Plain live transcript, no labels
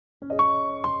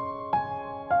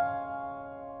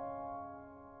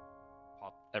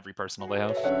every personal they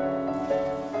have.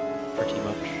 Pretty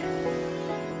much.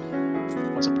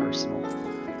 What's a personal?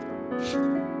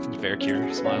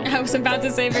 Vercure, smile. I was about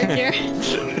to say Vercure.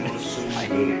 I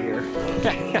hate it here.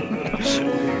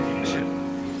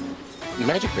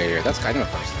 Magic barrier, that's kind of a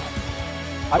personal.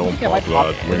 Don't pop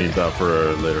that. We need that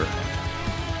for later.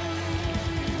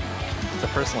 It's a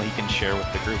personal you can share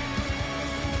with the group.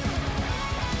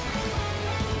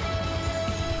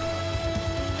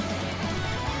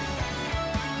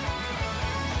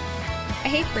 I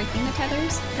hate breaking the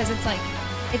tethers because it's like,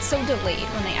 it's so delayed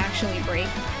when they actually break.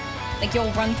 Like you'll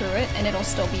run through it and it'll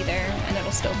still be there and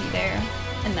it'll still be there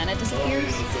and then it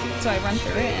disappears. So I run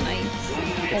through it and I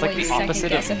It's like always the opposite of second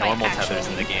guess if normal I tethers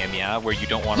actually... in the game, yeah? Where you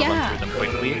don't want to Yeah. run through them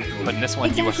quickly, but in this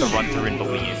one you have to run through and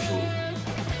believe.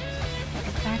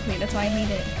 Exactly, that's why I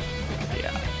hate it.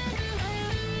 Yeah.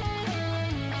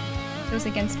 It goes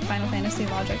against Final Fantasy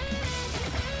logic.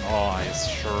 Oh, I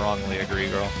strongly agree,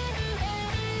 girl.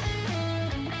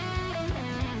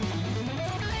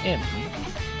 In.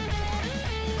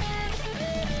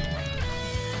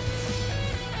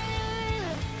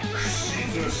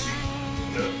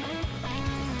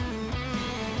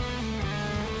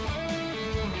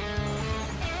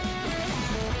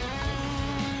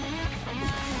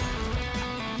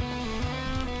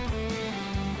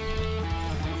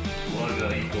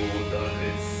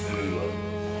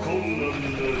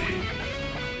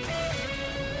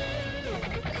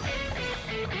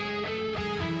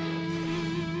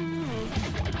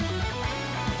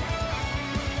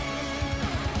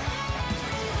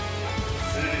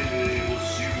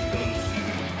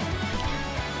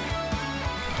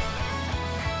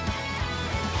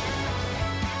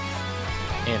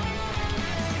 In.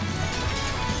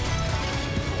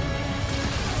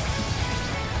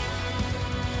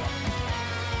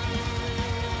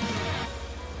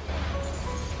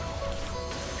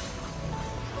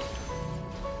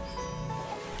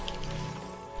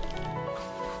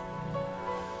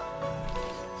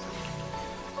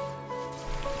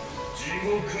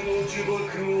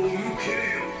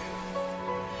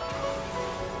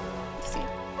 See.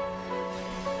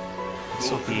 This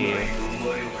will be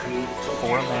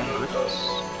 4-man groups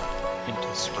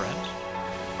into sprint.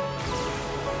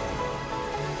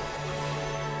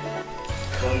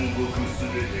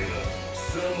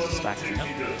 Stacking up.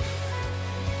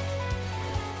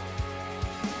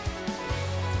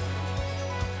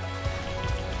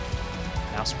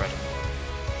 Now spreading.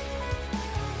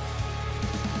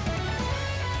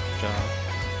 Good job.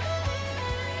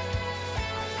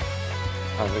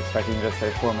 I was expecting you to say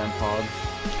 4-man pods.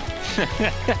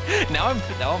 now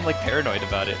I'm like paranoid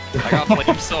about it. I got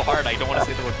flamed so hard I don't want to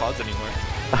say the word pods anymore.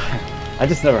 I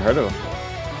just never heard of them.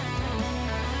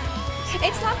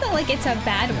 It's not that like it's a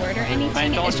bad word or anything, I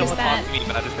don't it's just that... talk to me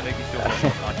about it. It's gonna make me feel more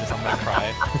self-conscious. I'm gonna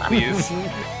cry. Please.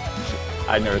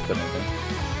 I never said anything.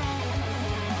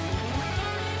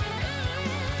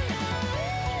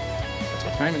 That's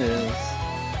what time it is.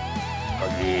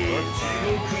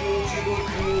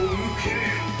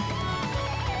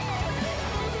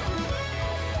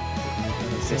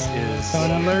 This is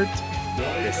Sound alert.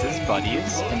 This is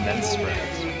buddies and then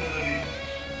spreads.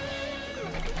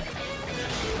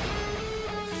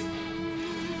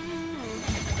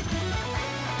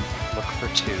 Look for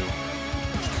 2.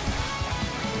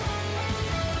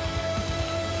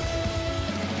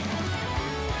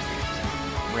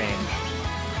 Ranged.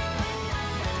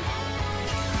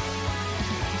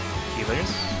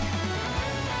 Healers.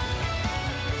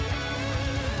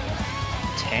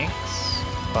 Tanks.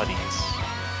 Buddies.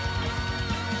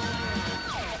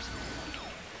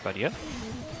 Buddy up.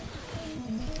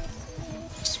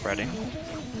 Spreading.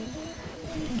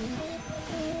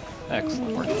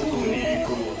 Excellent work.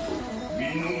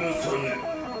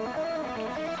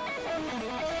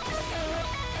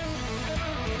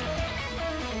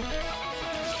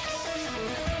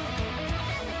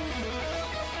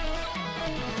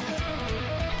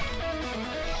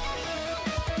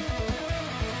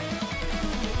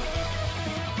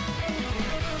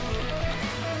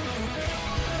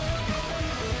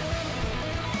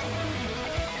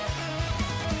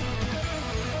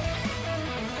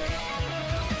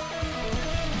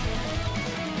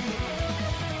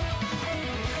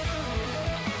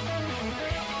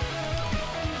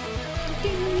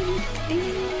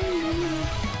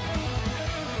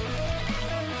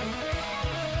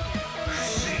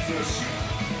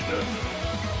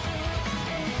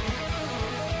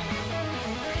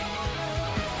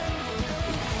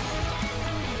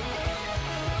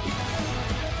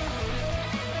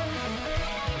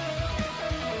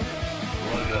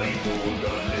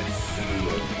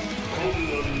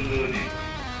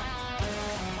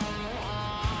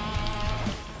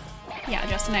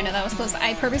 and I know that was close.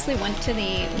 I purposely went to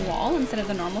the wall instead of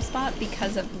the normal spot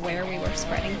because of where we were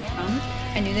spreading from.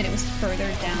 I knew that it was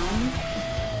further down,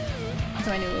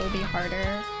 so I knew it would be harder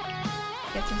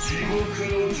to get to the spot.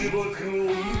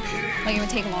 Like, it would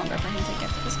take longer for him to get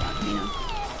to the spot, you know?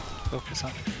 Focus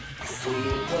on it.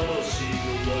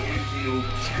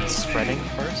 Spreading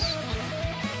first,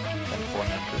 then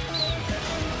 4-man groups.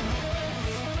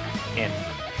 In.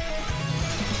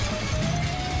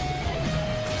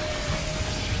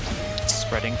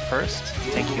 Spreading first,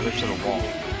 take healers to the wall.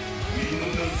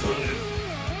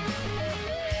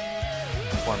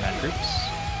 4-man groups.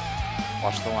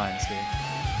 Watch the lines here.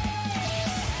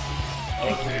 I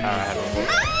have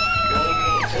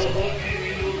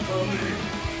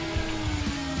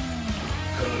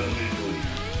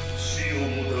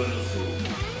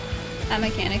That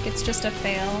mechanic, it's just a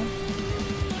fail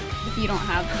if you don't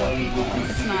have 4 people.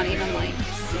 It's not even like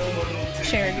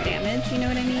shared damage, you know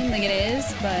what I mean? Like, it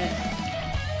is, but...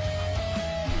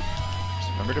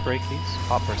 Just remember to break these.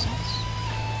 Pop persons.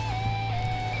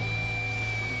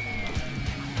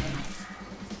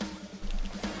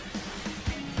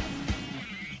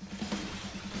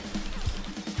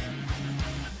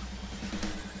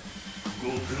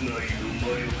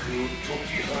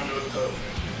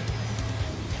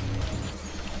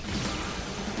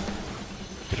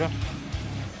 Good job.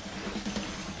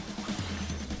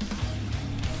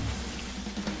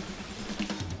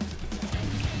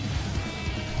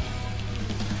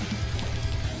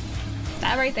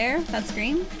 That right there, that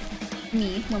scream,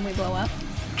 me when we blow up.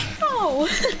 Oh!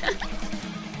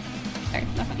 Sorry,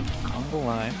 not funny. On the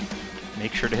line.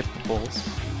 Make sure to hit the bulls.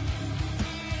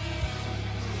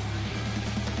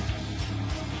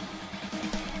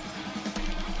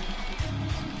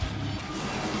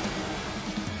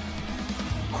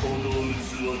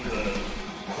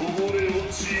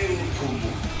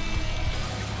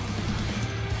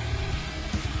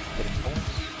 Hitting bulls.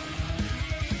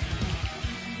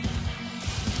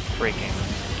 Breaking.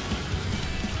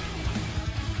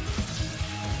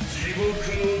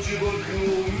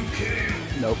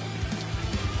 Nope.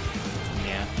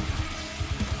 Yeah.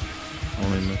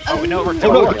 Only miss. Oh, no, it worked. Oh,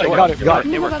 got it.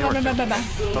 It worked.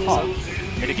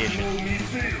 Mitigation.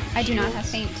 I do not have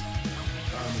faint.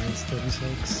 It's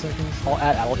 36 seconds. I'll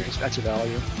add alligators to extra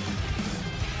value.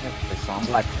 They saw me.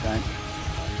 5%.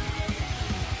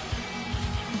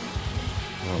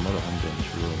 Oh, another home damage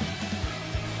roll.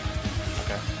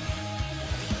 Okay.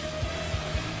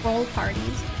 Roll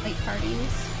parties, late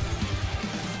parties.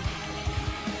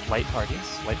 Light parties.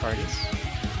 Light parties.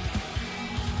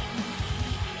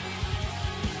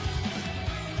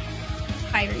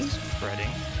 Irie.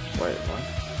 Spreading. Wait, what?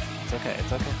 It's okay.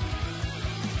 It's okay.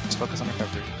 Just focus on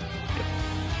recovery. Yep.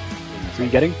 Who are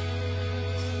you getting?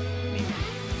 Me.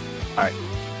 Alright.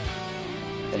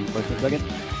 Getting close for a second.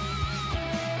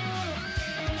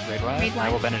 Raid wide. Raid I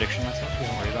wide. will benediction myself.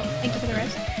 Don't worry about me. Thank you for the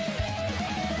rest.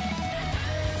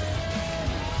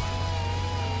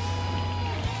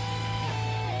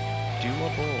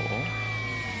 Doable.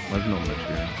 There's no miss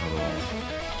here at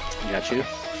all. Got you. Yeah,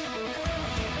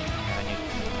 I need.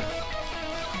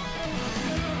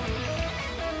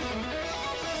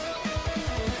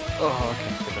 Oh,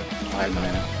 okay. Good job. I have no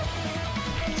mana.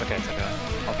 It's okay. It's okay.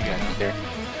 I'll be good. Here.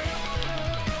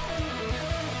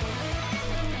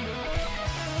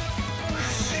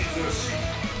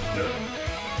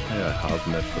 Yeah, how's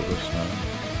met for this now?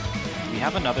 We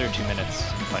have another 2 minutes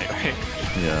fight, right?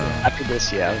 Yeah. After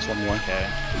this, yeah, there's one more. Okay.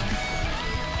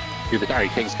 Dude, the Dire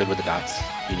King's good with the dots.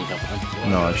 You need help with him?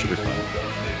 No, I should be fine.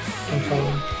 I'm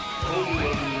following.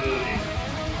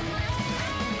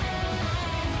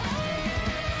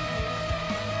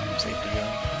 Safety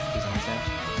going. He's on his hand.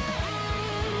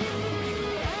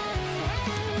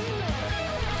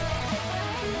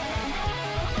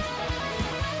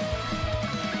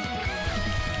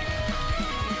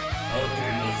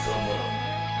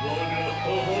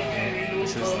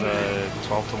 This is the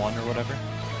 12 to 1 or whatever.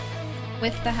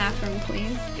 With the half room,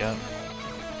 please. Yep.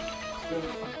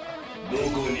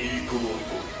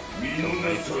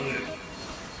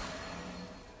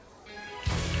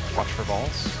 Watch for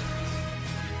balls.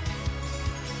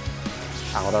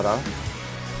 Out, out, out.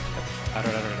 I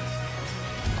don't know.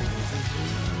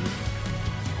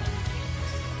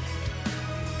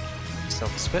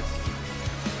 Silk spit.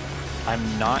 I'm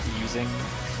not using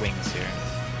wings here.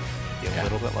 Be a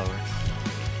little bit lower.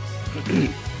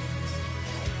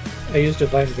 I used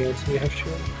Divine Veil, so we have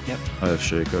shield. Yep. I have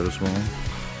Shakeout as well.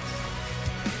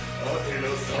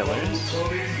 Pillars.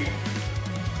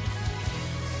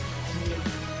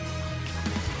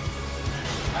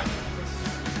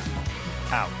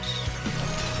 Out.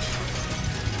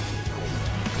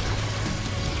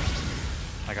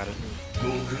 I got it.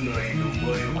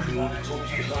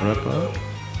 Rep up.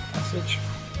 Message.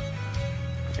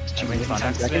 I mean, it's not an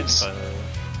accident, but...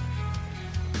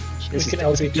 We can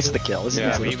LB This is the kill. This is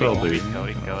Yeah, the we Just can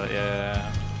LB. kill it,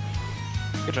 yeah.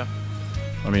 Good job.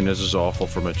 I mean, this is awful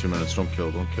for my 2 minutes. Don't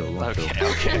kill, don't kill, don't Okay, kill.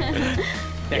 okay.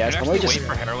 Yeah, Yeah, it's can probably actually just- wait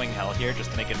for Harrowing Hell here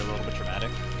just to make it a little bit dramatic.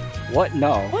 What?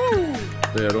 No.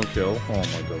 Yeah, don't kill. Oh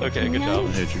my god. Okay, good job.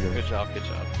 I hate you guys. Good job, good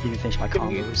job. Let me finish my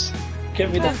combos. Get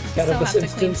me the Still fuck out of have this to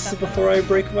clean instance stuff before up. I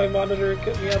break my monitor.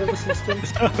 Get me out of this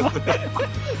instance.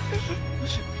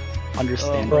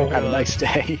 Understand. Oh, Have a God. nice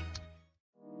day.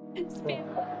 Spam